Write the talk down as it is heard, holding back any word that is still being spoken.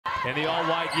in the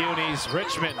all-white unis,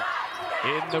 Richmond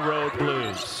in the road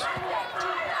blues.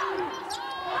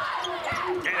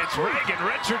 And it's Reagan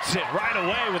Richardson right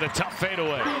away with a tough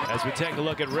fadeaway. As we take a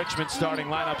look at Richmond's starting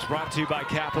lineups brought to you by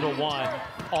Capital One.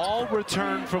 All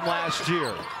returned from last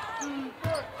year.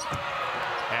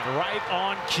 And right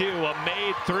on cue, a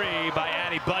made three by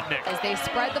Annie Budnick. As they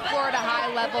spread the floor at a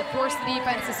high level, force the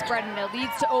defense to spread, and it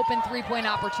leads to open three-point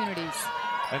opportunities.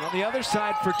 And on the other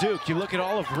side for Duke, you look at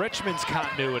all of Richmond's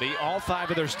continuity, all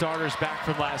 5 of their starters back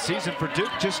from last season. For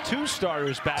Duke, just 2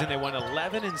 starters back, and they went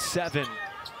 11-7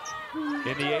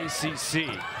 in the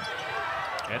ACC.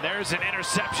 And there's an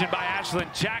interception by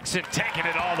Ashlyn Jackson, taking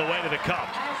it all the way to the cup.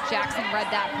 Jackson read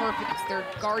that perfect. They're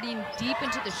guarding deep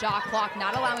into the shot clock,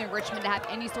 not allowing Richmond to have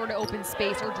any sort of open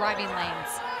space or driving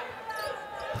lanes.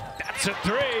 That's a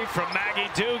 3 from Maggie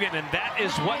Dugan, and that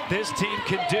is what this team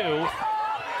can do.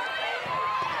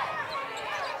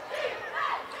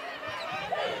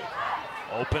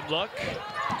 Open look.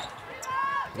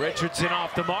 Richardson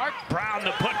off the mark. Brown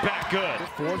the putback good.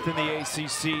 4th in the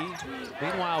ACC.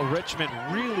 Meanwhile, Richmond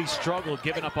really struggled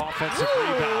giving up offensive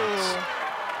rebounds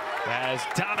as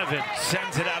Donovan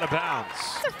sends it out of bounds.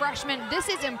 As a freshman, this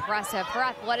is impressive. Her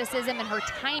athleticism and her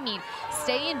timing,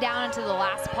 staying down into the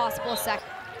last possible second.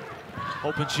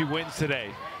 Hoping she wins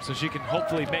today so she can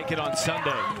hopefully make it on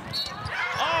Sunday.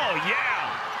 Oh, yeah!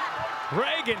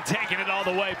 Reagan taking it all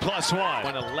the way, +1.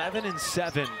 Went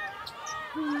 11-7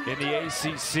 in the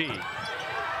ACC.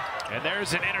 And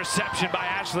there's an interception by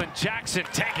Ashlyn Jackson,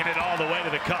 taking it all the way to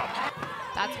the cup.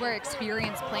 That's where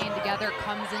experience playing together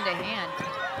comes into hand.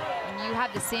 When you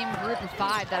have the same group of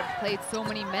 5 that have played so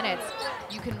many minutes,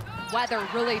 you can weather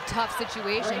really tough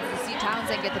situations to see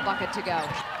Townsend get the bucket to go.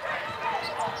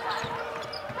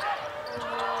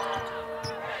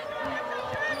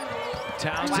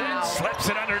 Townsend slips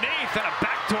it underneath, and a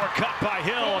backdoor cut by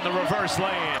Hill on the reverse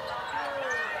lane.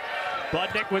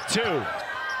 Budnick with 2.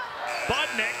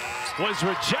 Budnick was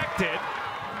rejected,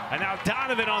 and now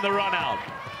Donovan on the run out.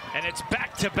 And it's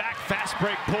back-to-back fast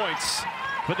break points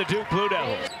for the Duke Blue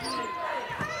Devils.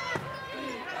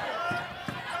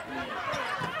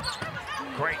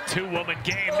 Great 2-woman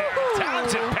game there.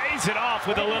 Townsend pays it off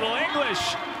with a little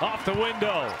English off the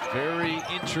window. Very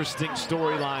interesting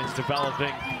storylines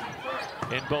developing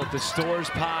in both the Stores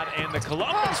pod and the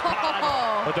Columbus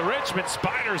pod. But the Richmond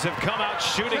Spiders have come out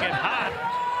shooting it hot.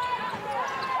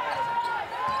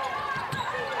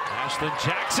 Ashlyn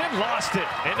Jackson lost it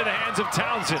into the hands of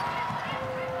Townsend.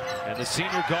 And the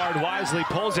senior guard wisely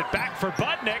pulls it back for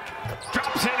Budnick.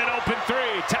 Drops in an open 3,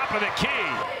 top of the key.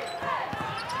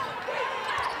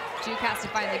 Duke has to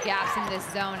find the gaps in this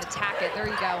zone, attack it. There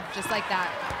you go, just like that.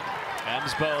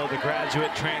 Emsbo, the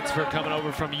graduate transfer coming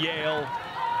over from Yale.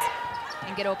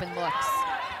 And get open looks.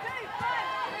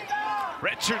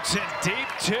 Richardson deep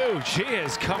 2. She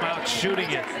has come out shooting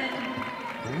it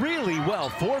really well.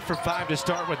 4 for 5 to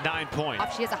start with 9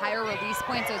 points. She has a higher release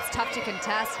point, so it's tough to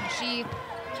contest. And she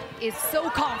is so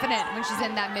confident when she's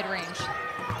in that mid-range.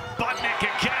 Budnick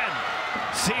again,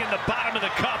 seeing the bottom of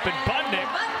the cup, and Budnick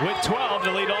with 12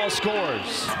 to lead all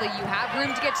scores. You have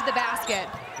room to get to the basket.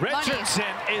 Richardson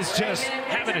is just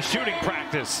having a shooting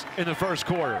practice in the first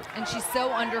quarter. And she's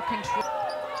so under control.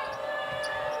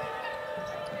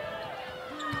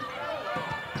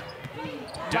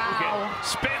 Dugan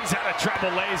spins out of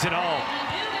trouble, lays it home.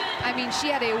 I mean, she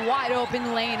had a wide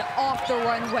open lane off the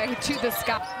runway to the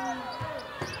sky.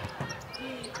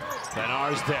 Then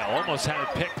Arsdale almost had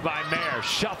it picked by Mayer.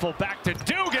 Shuffle back to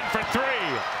Dugan for 3.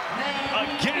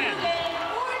 Again,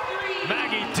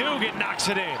 Maggie Dugan knocks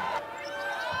it in.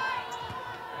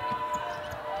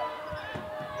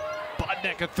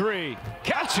 Budnick a 3.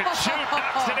 Catch and shoot,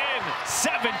 knocks it in.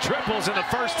 7 triples in the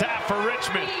first half for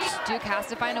Richmond. Duke has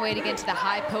to find a way to get to the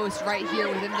high post right here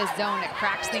within this zone. It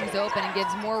cracks things open and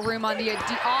gives more room on the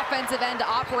offensive end to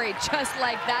operate just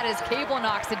like that as Cable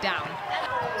knocks it down.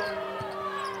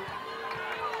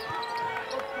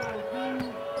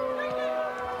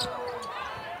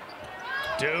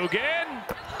 Dugan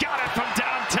got it from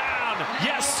downtown.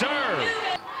 Yes, sir.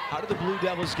 How do the Blue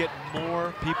Devils get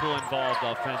more people involved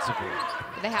offensively?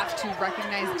 They have to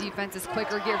recognize defenses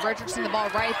quicker. Give Richardson the ball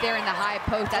right there in the high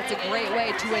post. That's a great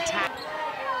way to attack.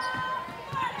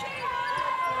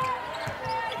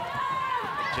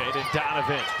 Jaden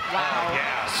Donovan. Wow.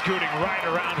 Yeah, scooting right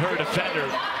around her defender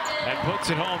and puts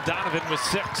it home. Donovan with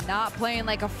 6. Not playing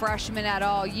like a freshman at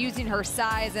all, using her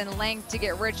size and length to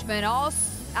get Richmond all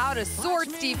out of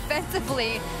sorts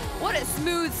defensively. What a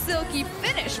smooth, silky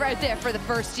finish right there for the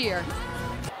first year.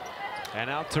 And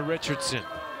out to Richardson.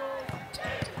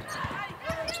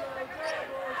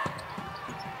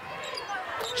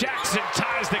 Jackson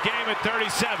ties the game. game at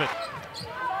 37.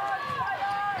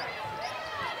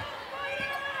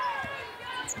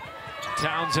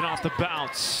 Townsend off the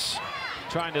bounce.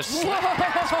 Trying to slap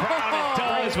past Brown, and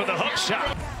does with a hook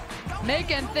shot.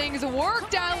 Making things work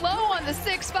down low on the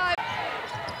 6'5".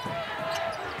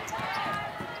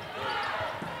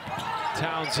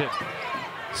 Townsend,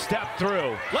 step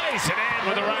through, lays it in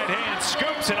with the right hand,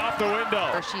 scoops it off the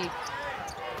window. She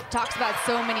talks about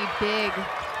so many big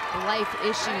life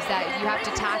issues that you have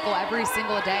to tackle every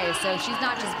single day. So she's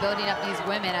not just building up these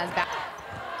women as back.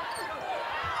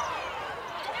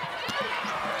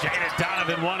 Jada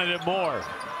Donovan wanted it more.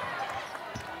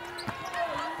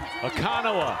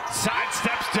 Okanawa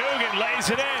sidesteps Dugan, lays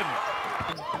it in.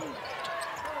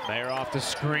 Mayer off the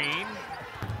screen.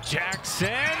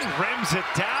 Jackson rims it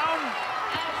down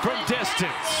from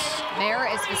distance. Mayer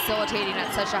is facilitating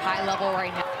at such a high level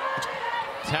right now.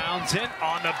 Townsend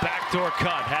on the backdoor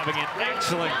cut, having an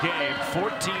excellent game.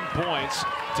 14 points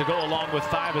to go along with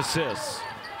 5 assists.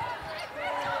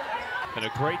 And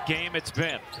a great game it's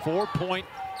been. 4-point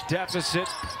deficit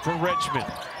for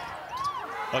Richmond.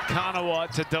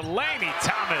 Okanawa to Delaney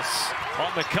Thomas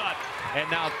on the cut. And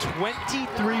now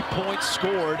 23 points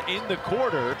scored in the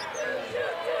quarter.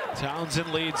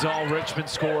 Townsend leads all Richmond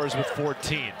scorers with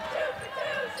 14.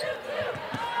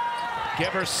 Give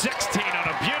her 16 on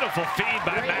a beautiful feed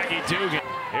by Maggie Dugan.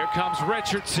 Here comes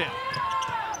Richardson.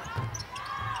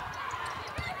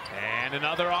 And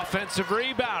another offensive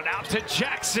rebound out to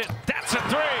Jackson. That's a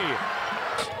 3.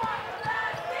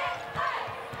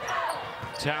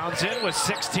 Townsend with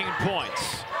 16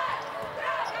 points.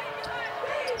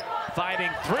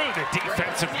 Fighting through the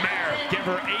defensive Mayer. Give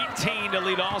her 18 to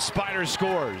lead all Spider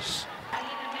scores.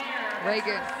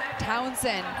 Reagan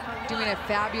Townsend doing a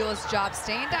fabulous job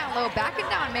staying down low, backing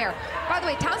down Mayer. By the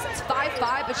way, Townsend's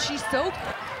 5'5", but she's so...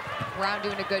 Brown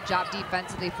doing a good job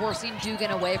defensively, forcing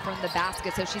Dugan away from the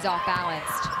basket, so she's off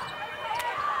balanced.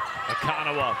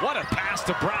 Okanawa, what a pass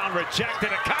to Brown, rejected.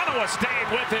 Okanawa staying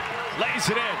with it, lays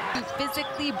it in. You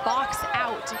physically box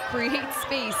out, create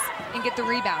space, and get the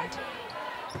rebound.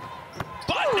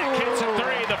 Budnick hits a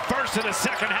 3, the first of the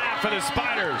second half for the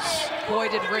Spiders. Boy,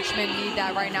 did Richmond need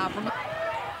that right now. From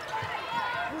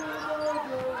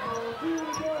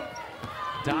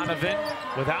Donovan,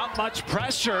 without much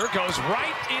pressure, goes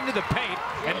right into the paint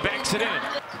and banks it in.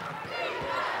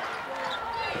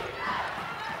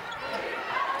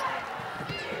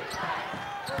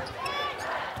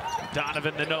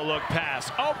 Donovan, the no-look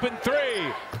pass. Open 3.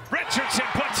 Richardson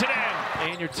puts it in.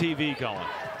 And your TV going.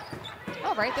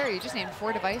 Oh, right there, you just named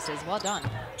 4 devices. Well done.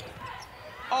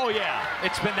 Oh, yeah.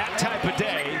 It's been that type of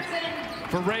day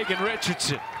for Reagan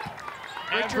Richardson.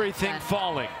 Everything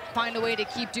falling. Find a way to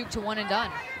keep Duke to 1 and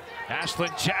done.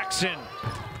 Ashlyn Jackson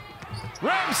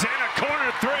rims in a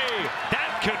corner 3.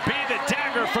 That could be the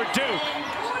dagger for Duke.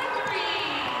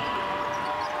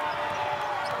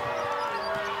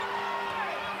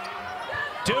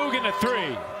 Dugan a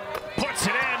 3. Puts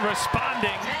it in,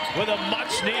 responding with a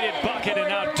much-needed bucket, and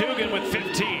now Dugan with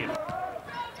 15.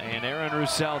 And Aaron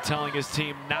Roussel telling his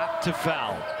team not to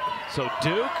foul. So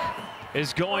Duke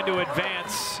is going to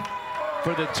advance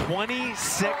for the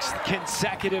 26th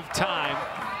consecutive time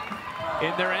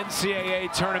in their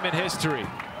NCAA tournament history.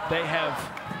 They have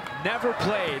never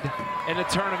played in a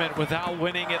tournament without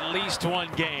winning at least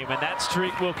 1 game, and that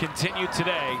streak will continue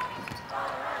today.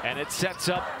 And it sets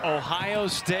up Ohio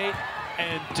State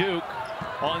and Duke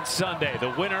on Sunday,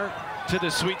 the winner to the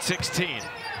Sweet 16.